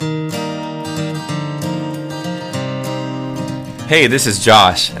Hey, this is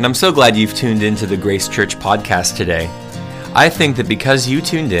Josh, and I'm so glad you've tuned into the Grace Church podcast today. I think that because you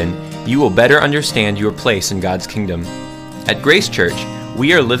tuned in, you will better understand your place in God's kingdom. At Grace Church,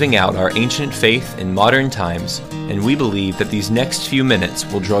 we are living out our ancient faith in modern times, and we believe that these next few minutes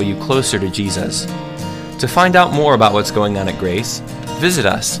will draw you closer to Jesus. To find out more about what's going on at Grace, visit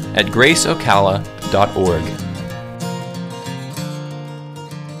us at graceocala.org.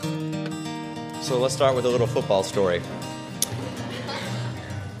 So let's start with a little football story.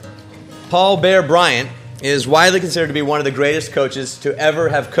 Paul Bear Bryant is widely considered to be one of the greatest coaches to ever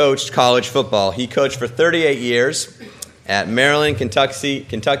have coached college football. He coached for 38 years at Maryland,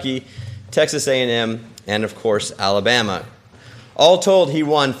 Kentucky, Texas A&M, and of course, Alabama. All told, he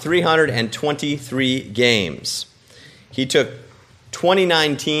won 323 games. He took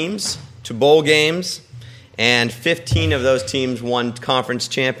 29 teams to bowl games, and 15 of those teams won conference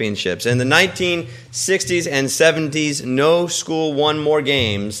championships. In the 1960s and 70s, no school won more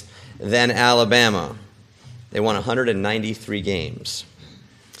games than Alabama. They won 193 games.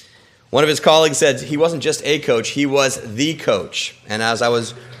 One of his colleagues said he wasn't just a coach, he was the coach. And as I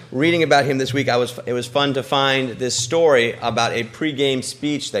was reading about him this week, it was fun to find this story about a pregame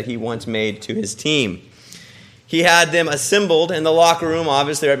speech that he once made to his team. He had them assembled in the locker room,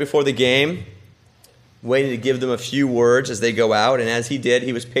 obviously right before the game, waiting to give them a few words as they go out. And as he did,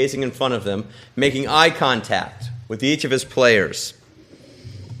 he was pacing in front of them, making eye contact with each of his players.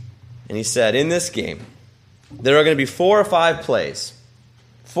 And he said, in this game, there are going to be 4 or 5 plays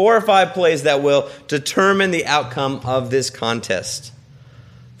that will determine the outcome of this contest.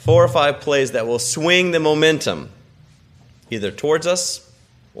 4 or 5 plays that will swing the momentum either towards us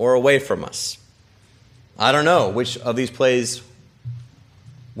or away from us. I don't know which of these plays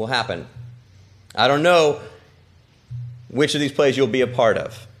will happen. I don't know which of these plays you'll be a part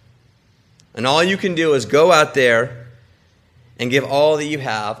of. And all you can do is go out there and give all that you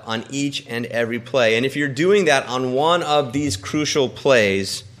have on each and every play. And if you're doing that on one of these crucial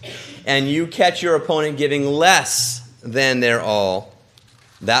plays, and you catch your opponent giving less than their all,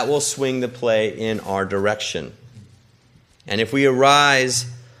 that will swing the play in our direction. And if we arise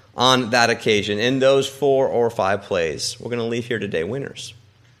on that occasion, in those 4 or 5 plays, we're going to leave here today winners.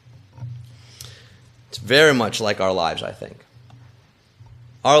 It's very much like our lives, I think.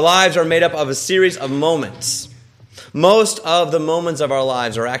 Our lives are made up of a series of moments. Most of the moments of our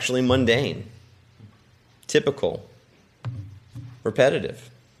lives are actually mundane, typical, repetitive.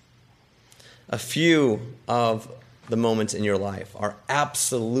 A few of the moments in your life are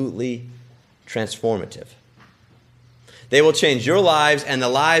absolutely transformative. They will change your lives and the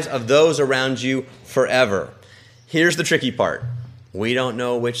lives of those around you forever. Here's the tricky part. We don't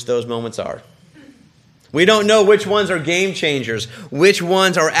know which those moments are. We don't know which ones are game changers, which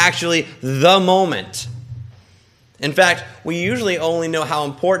ones are actually the moment. In fact, we usually only know how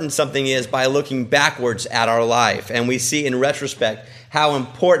important something is by looking backwards at our life. And we see in retrospect how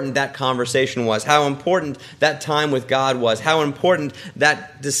important that conversation was, how important that time with God was, how important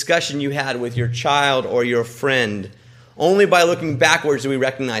that discussion you had with your child or your friend. Only by looking backwards do we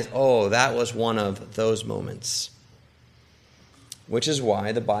recognize, oh, that was one of those moments. Which is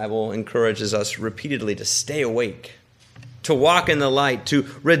why the Bible encourages us repeatedly to stay awake, to walk in the light, to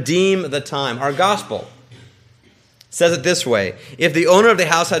redeem the time. Our gospel says it this way: if the owner of the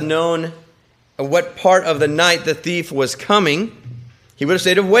house had known what part of the night the thief was coming, he would have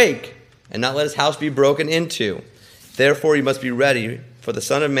stayed awake and not let his house be broken into. Therefore, you must be ready, for the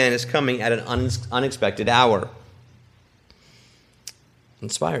Son of Man is coming at an unexpected hour.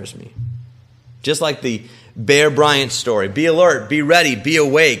 Inspires me. Just like the Bear Bryant story. Be alert, be ready, be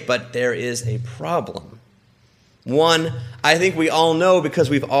awake, but there is a problem. One I think we all know because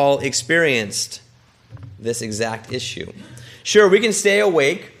we've all experienced this exact issue. Sure, we can stay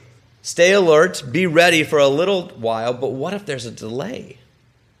awake, stay alert, be ready for a little while, but what if there's a delay?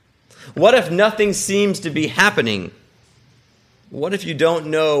 What if nothing seems to be happening? What if you don't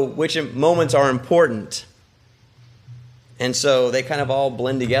know which moments are important? And so they kind of all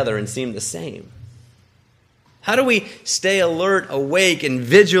blend together and seem the same. How do we stay alert, awake, and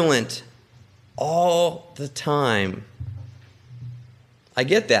vigilant all the time? I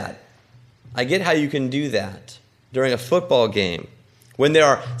get that. I get how you can do that during a football game when there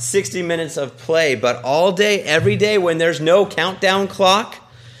are 60 minutes of play, but all day, every day, when there's no countdown clock,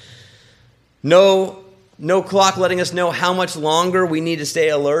 no clock letting us know how much longer we need to stay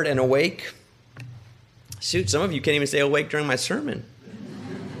alert and awake. Shoot, some of you can't even stay awake during my sermon.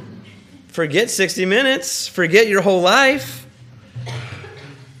 Forget 60 minutes. Forget your whole life.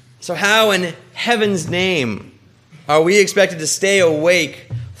 So how in heaven's name are we expected to stay awake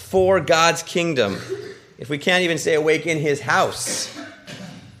for God's kingdom if we can't even stay awake in his house?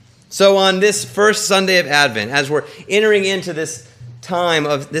 So on this first Sunday of Advent, as we're entering into this time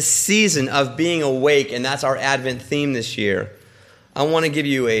of this season of being awake, and that's our Advent theme this year, I want to give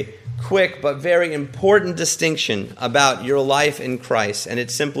you a quick but very important distinction about your life in Christ, and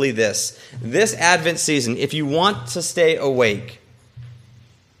it's simply this. This Advent season, if you want to stay awake,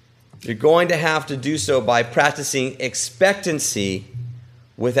 you're going to have to do so by practicing expectancy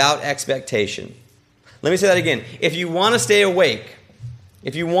without expectation. Let me say that again. If you want to stay awake,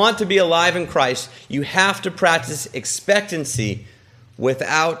 if you want to be alive in Christ, you have to practice expectancy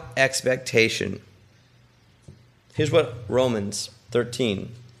without expectation. Here's what Romans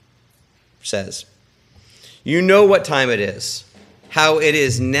 13 says. You know what time it is, how it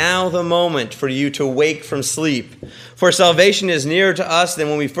is now the moment for you to wake from sleep. For salvation is nearer to us than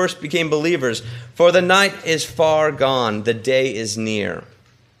when we first became believers. For the night is far gone, the day is near.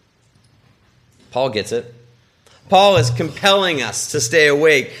 Paul gets it. Paul is compelling us to stay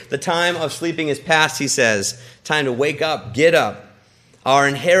awake. The time of sleeping is past, he says. Time to wake up, get up. Our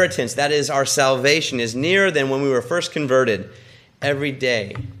inheritance, that is our salvation, is nearer than when we were first converted. Every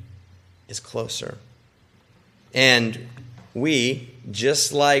day is closer. And we,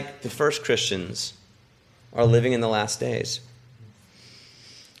 just like the first Christians, are living in the last days.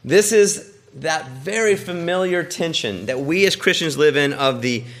 This is that very familiar tension that we as Christians live in of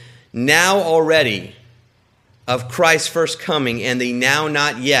the now already of Christ's first coming and the now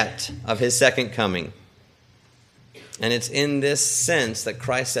not yet of his second coming. And it's in this sense that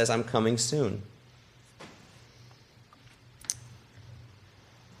Christ says, I'm coming soon.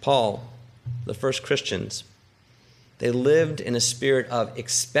 Paul, the first Christians, they lived in a spirit of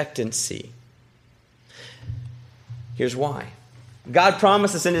expectancy. Here's why. God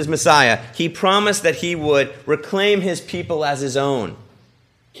promised us in his Messiah. He promised that he would reclaim his people as his own.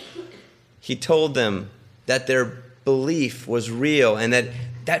 He told them that their belief was real and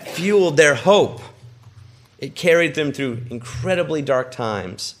that fueled their hope. It carried them through incredibly dark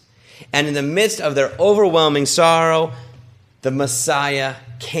times. And in the midst of their overwhelming sorrow, the Messiah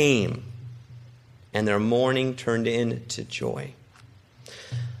came. And their mourning turned into joy.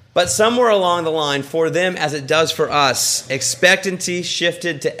 But somewhere along the line, for them as it does for us, expectancy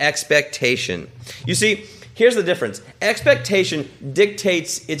shifted to expectation. You see, here's the difference. Expectation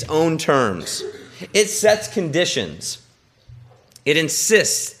dictates its own terms. It sets conditions. It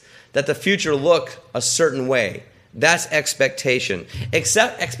insists that the future look a certain way. That's expectation.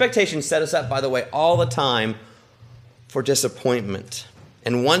 Expectations set us up, by the way, all the time for disappointment.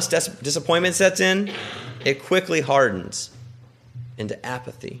 And once disappointment sets in, it quickly hardens into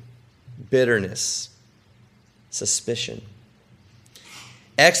apathy, bitterness, suspicion.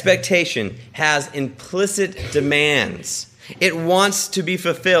 Expectation has implicit demands. It wants to be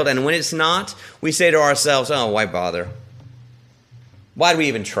fulfilled, and when it's not, we say to ourselves, oh, why bother? Why do we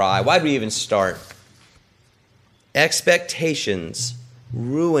even try? Why do we even start? Expectations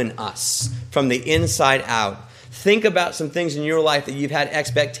ruin us from the inside out. Think about some things in your life that you've had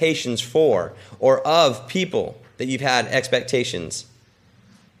expectations for or of people that you've had expectations.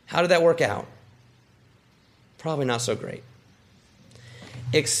 How did that work out? Probably not so great.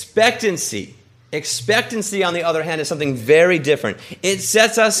 Expectancy, on the other hand, is something very different. It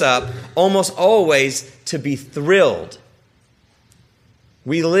sets us up almost always to be thrilled.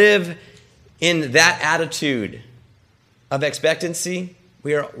 We live in that attitude of expectancy.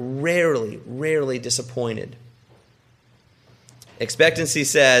 We are rarely disappointed. Expectancy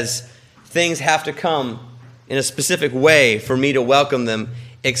says things have to come in a specific way for me to welcome them.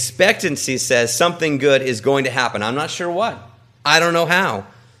 Expectancy says something good is going to happen. I'm not sure what. I don't know how.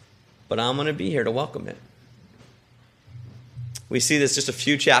 But I'm going to be here to welcome it. We see this just a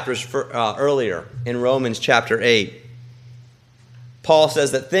few chapters earlier in Romans chapter 8. Paul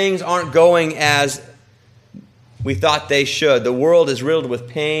says that things aren't going as we thought they should. The world is riddled with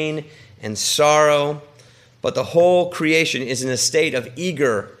pain and sorrow, but the whole creation is in a state of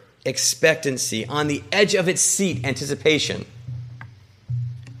eager expectancy, on the edge of its seat, anticipation.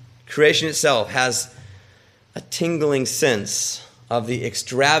 Creation itself has a tingling sense of the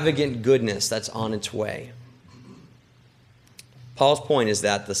extravagant goodness that's on its way. Paul's point is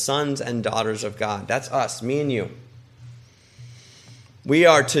that the sons and daughters of God, that's us, me and you, we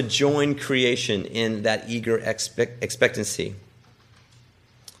are to join creation in that eager expectancy.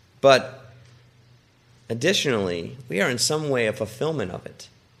 But additionally, we are in some way a fulfillment of it.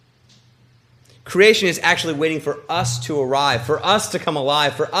 Creation is actually waiting for us to arrive, for us to come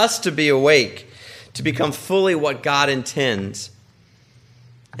alive, for us to be awake, to become fully what God intends.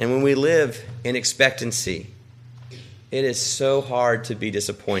 And when we live in expectancy, it is so hard to be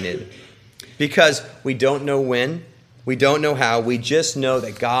disappointed because we don't know when, we don't know how, we just know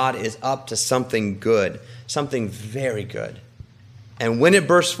that God is up to something good, something very good. And when it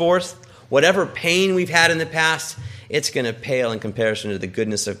bursts forth, whatever pain we've had in the past, it's going to pale in comparison to the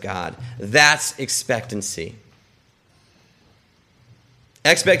goodness of God. That's expectancy.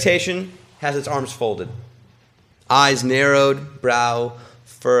 Expectation has its arms folded, eyes narrowed, brow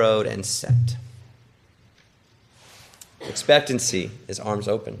furrowed and set. Expectancy is arms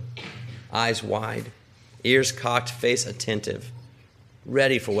open, eyes wide, ears cocked, face attentive,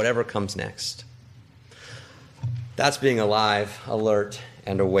 ready for whatever comes next. That's being alive, alert,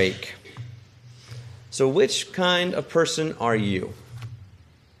 and awake. So which kind of person are you?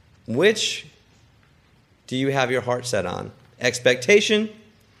 Which do you have your heart set on? Expectation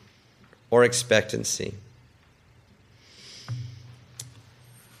or expectancy?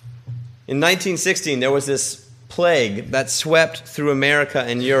 In 1916, there was this plague that swept through America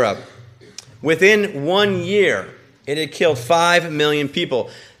and Europe. Within 1 year, it had killed 5 million people.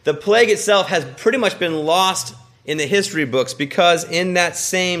 The plague itself has pretty much been lost in the history books because in that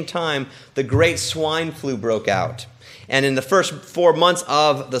same time, the great swine flu broke out. And in the first 4 months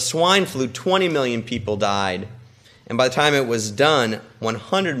of the swine flu, 20 million people died. And by the time it was done,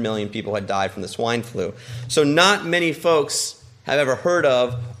 100 million people had died from the swine flu. So not many folks have ever heard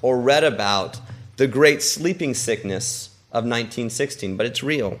of or read about the great sleeping sickness of 1916, but it's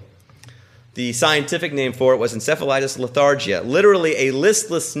real. The scientific name for it was encephalitis lethargia, literally a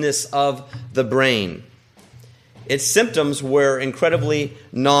listlessness of the brain. Its symptoms were incredibly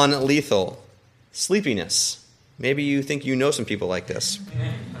non-lethal. Sleepiness. Maybe you think you know some people like this.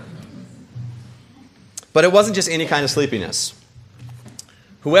 But it wasn't just any kind of sleepiness.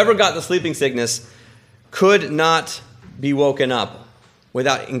 Whoever got the sleeping sickness could not be woken up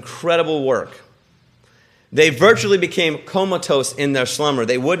without incredible work. They virtually became comatose in their slumber.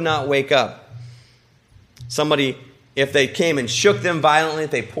 They would not wake up. Somebody, if they came and shook them violently,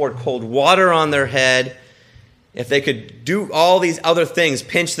 if they poured cold water on their head, if they could do all these other things,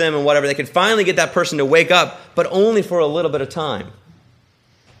 pinch them and whatever, they could finally get that person to wake up, but only for a little bit of time.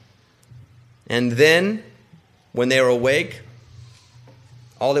 And then, when they were awake,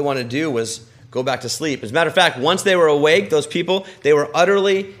 all they wanted to do was go back to sleep. As a matter of fact, once they were awake, those people, they were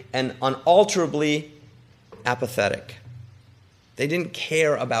utterly and unalterably apathetic. They didn't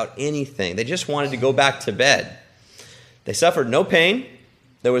care about anything. They just wanted to go back to bed. They suffered no pain.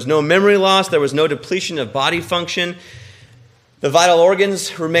 There was no memory loss. There was no depletion of body function. The vital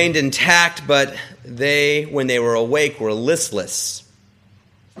organs remained intact, but they, when they were awake, were listless.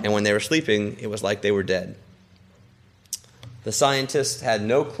 And when they were sleeping, it was like they were dead. The scientists had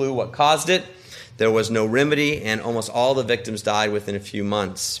no clue what caused it. There was no remedy, and almost all the victims died within a few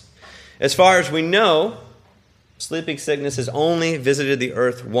months. As far as we know, sleeping sickness has only visited the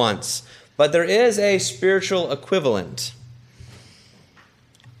earth once. But there is a spiritual equivalent.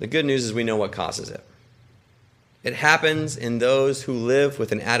 The good news is we know what causes it. It happens in those who live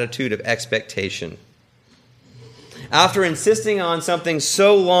with an attitude of expectation. After insisting on something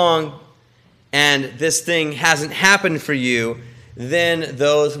so long and this thing hasn't happened for you, then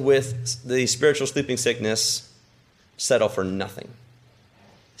those with the spiritual sleeping sickness settle for nothing.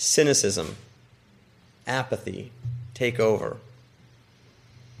 Cynicism, apathy take over.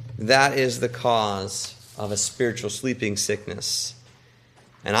 That is the cause of a spiritual sleeping sickness.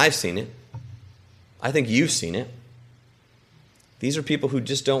 And I've seen it. I think you've seen it. These are people who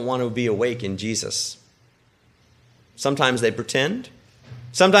just don't want to be awake in Jesus. Sometimes they pretend.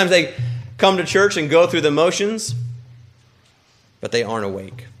 Sometimes they come to church and go through the motions, but they aren't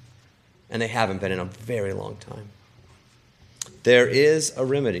awake. And they haven't been in a very long time. There is a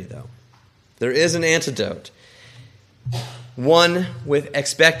remedy, though. There is an antidote. One with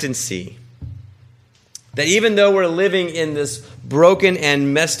expectancy. That even though we're living in this broken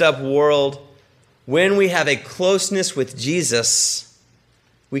and messed up world, when we have a closeness with Jesus,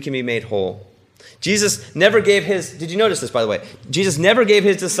 we can be made whole. Jesus never gave did you notice this, by the way? Jesus never gave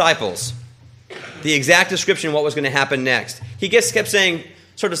his disciples the exact description of what was going to happen next. He just kept saying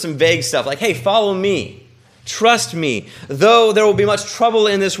sort of some vague stuff like, hey, follow me, trust me. Though there will be much trouble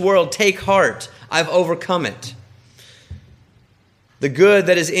in this world, take heart. I've overcome it. The good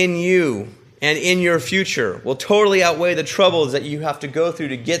that is in you and in your future will totally outweigh the troubles that you have to go through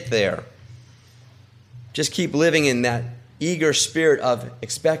to get there. Just keep living in that eager spirit of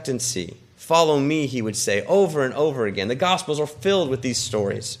expectancy. Follow me, he would say, over and over again. The Gospels are filled with these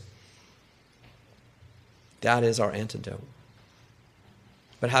stories. That is our antidote.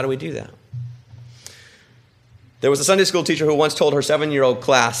 But how do we do that? There was a Sunday school teacher who once told her 7-year-old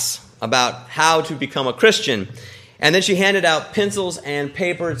class about how to become a Christian. And then she handed out pencils and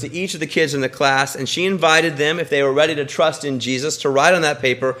paper to each of the kids in the class, and she invited them, if they were ready to trust in Jesus, to write on that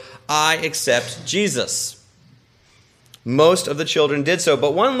paper, "I accept Jesus." Most of the children did so,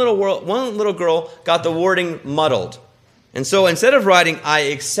 but one little girl got the wording muddled. And so instead of writing, "I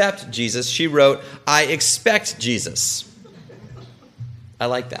accept Jesus," she wrote, "I expect Jesus." I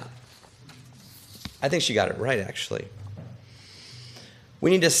like that. I think she got it right, actually. We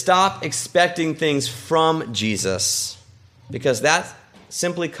need to stop expecting things from Jesus, because that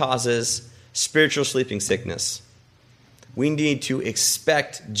simply causes spiritual sleeping sickness. We need to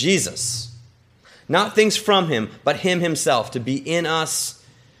expect Jesus. Not things from him, but him himself to be in us,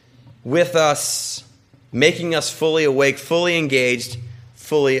 with us, making us fully awake, fully engaged,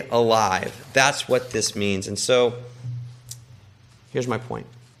 fully alive. That's what this means. And so, here's my point.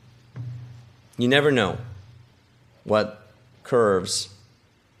 You never know what curves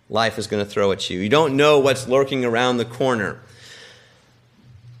life is going to throw at you. You don't know what's lurking around the corner.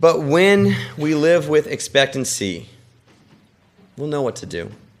 But when we live with expectancy, we'll know what to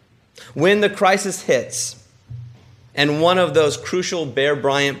do. When the crisis hits, and one of those crucial Bear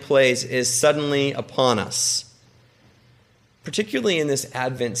Bryant plays is suddenly upon us, particularly in this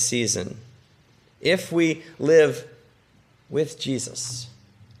Advent season, if we live with Jesus,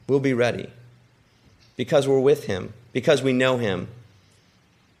 we'll be ready, because we're with him, because we know him,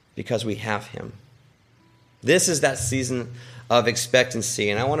 because we have him. This is that season of expectancy,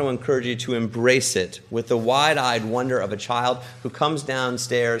 and I want to encourage you to embrace it with the wide-eyed wonder of a child who comes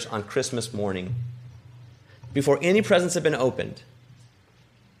downstairs on Christmas morning before any presents have been opened,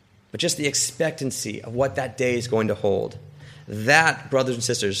 but just the expectancy of what that day is going to hold. That, brothers and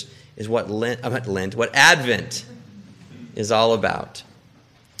sisters, is what Advent is all about.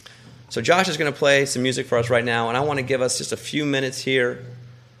 So Josh is going to play some music for us right now, and I want to give us just a few minutes here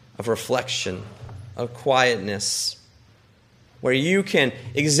of reflection, of quietness, where you can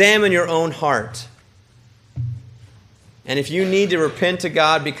examine your own heart. And if you need to repent to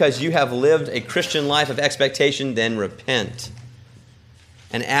God because you have lived a Christian life of expectation, then repent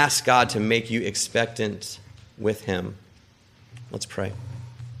and ask God to make you expectant with him. Let's pray.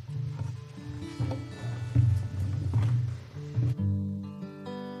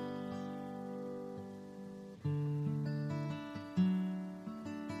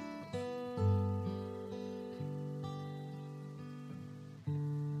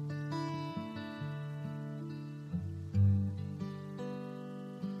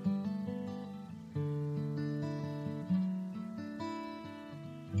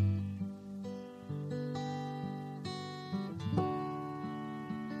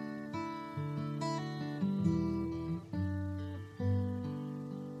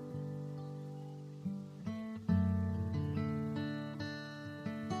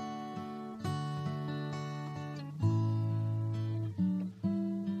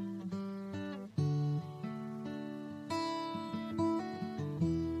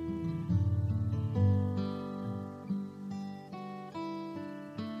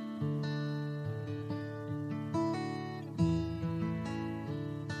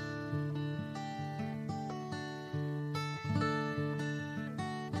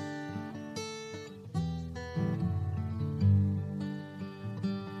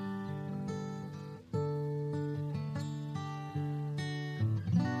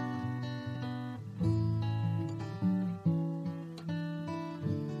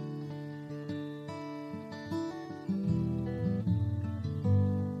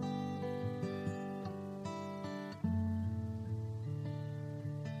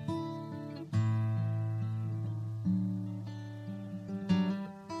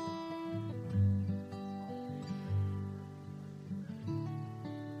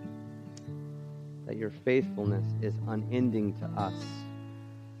 That your faithfulness is unending to us,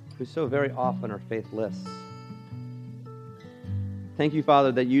 who so very often are faithless. Thank you,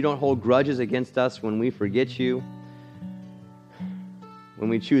 Father, that you don't hold grudges against us when we forget you, when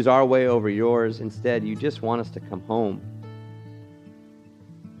we choose our way over yours. Instead, you just want us to come home.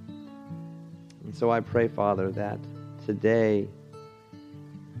 And so I pray, Father, that today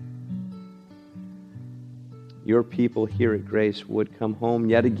your people here at Grace would come home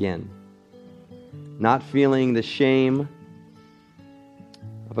yet again, not feeling the shame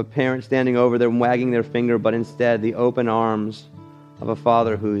of a parent standing over them wagging their finger, but instead the open arms of a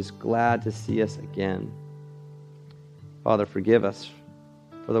Father who's glad to see us again. Father, forgive us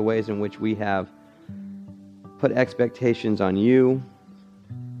for the ways in which we have put expectations on you,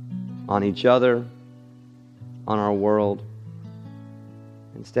 on each other, on our world.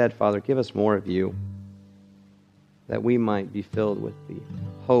 Instead, Father, give us more of you, that we might be filled with the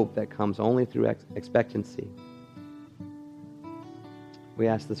hope that comes only through expectancy. We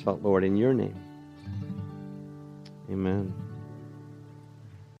ask this, Lord, in your name. Amen.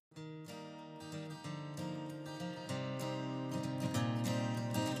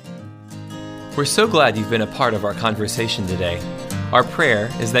 We're so glad you've been a part of our conversation today. Our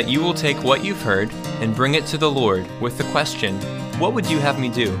prayer is that you will take what you've heard and bring it to the Lord with the question, what would you have me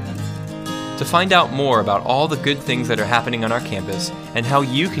do? To find out more about all the good things that are happening on our campus and how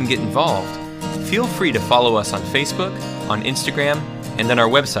you can get involved, feel free to follow us on Facebook, on Instagram, and on our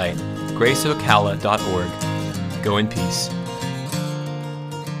website, graceocala.org. Go in peace.